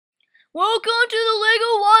Welcome to the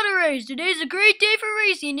Lego Water Race. Today's a great day for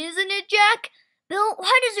racing, isn't it, Jack? Bill,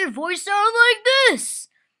 why does your voice sound like this?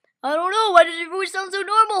 I don't know. Why does your voice sound so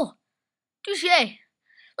normal? Touché.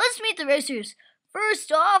 Let's meet the racers.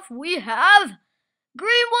 First off, we have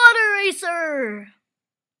Green Water Racer.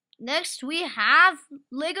 Next, we have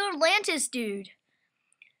Lego Atlantis Dude.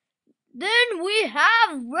 Then we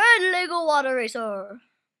have Red Lego Water Racer.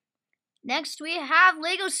 Next, we have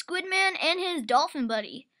Lego Squidman and his Dolphin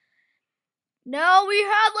Buddy. Now we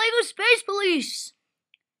have Lego Space Police.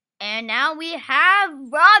 And now we have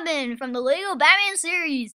Robin from the Lego Batman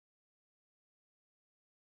series.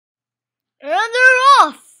 And they're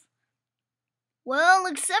off! Well,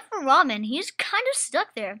 except for Robin, he's kind of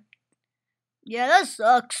stuck there. Yeah, that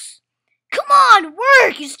sucks. Come on,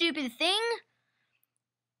 work, you stupid thing!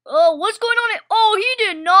 Oh, what's going on? Oh, he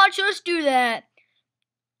did not just do that.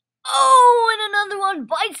 Oh, and another one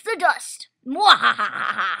bites the dust.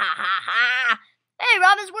 Hey,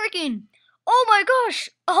 Robin's working. Oh my gosh.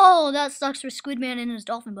 Oh, that sucks for Squidman and his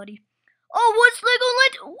Dolphin Buddy. Oh, what's Lego?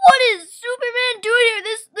 What is Superman doing here?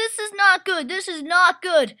 This is not good. This is not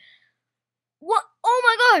good. What? Oh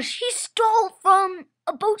my gosh, he stole from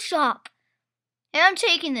a boat shop. And I'm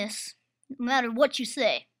taking this, no matter what you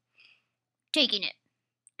say. Taking it.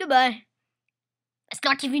 Goodbye. It's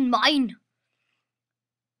not even mine.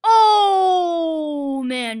 Oh,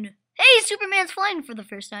 man. Hey, Superman's flying for the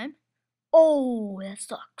first time. Oh, that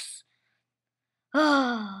sucks.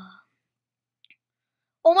 Oh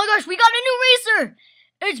my gosh, we got a new racer.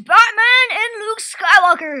 It's Batman and Luke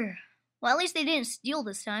Skywalker. Well, at least they didn't steal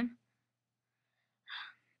this time.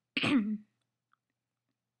 Come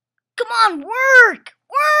on, work!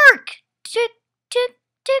 Work! Tick, tick,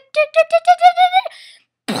 tick, tick, tick, tick, tick,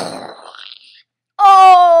 tick, tick.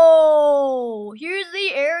 Oh, here's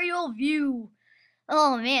the aerial view.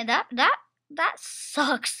 Oh man, that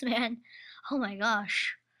sucks, man. Oh my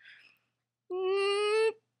gosh.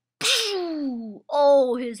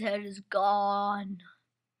 Oh, his head is gone.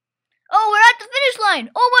 Oh, we're at the finish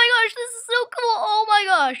line. Oh my gosh, this is so cool. Oh my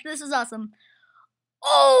gosh, this is awesome.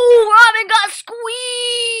 Oh, Robin got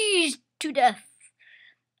squeezed to death.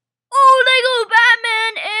 Oh, Lego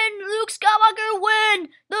Batman and Luke Skywalker win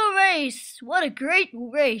the race. What a great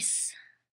race.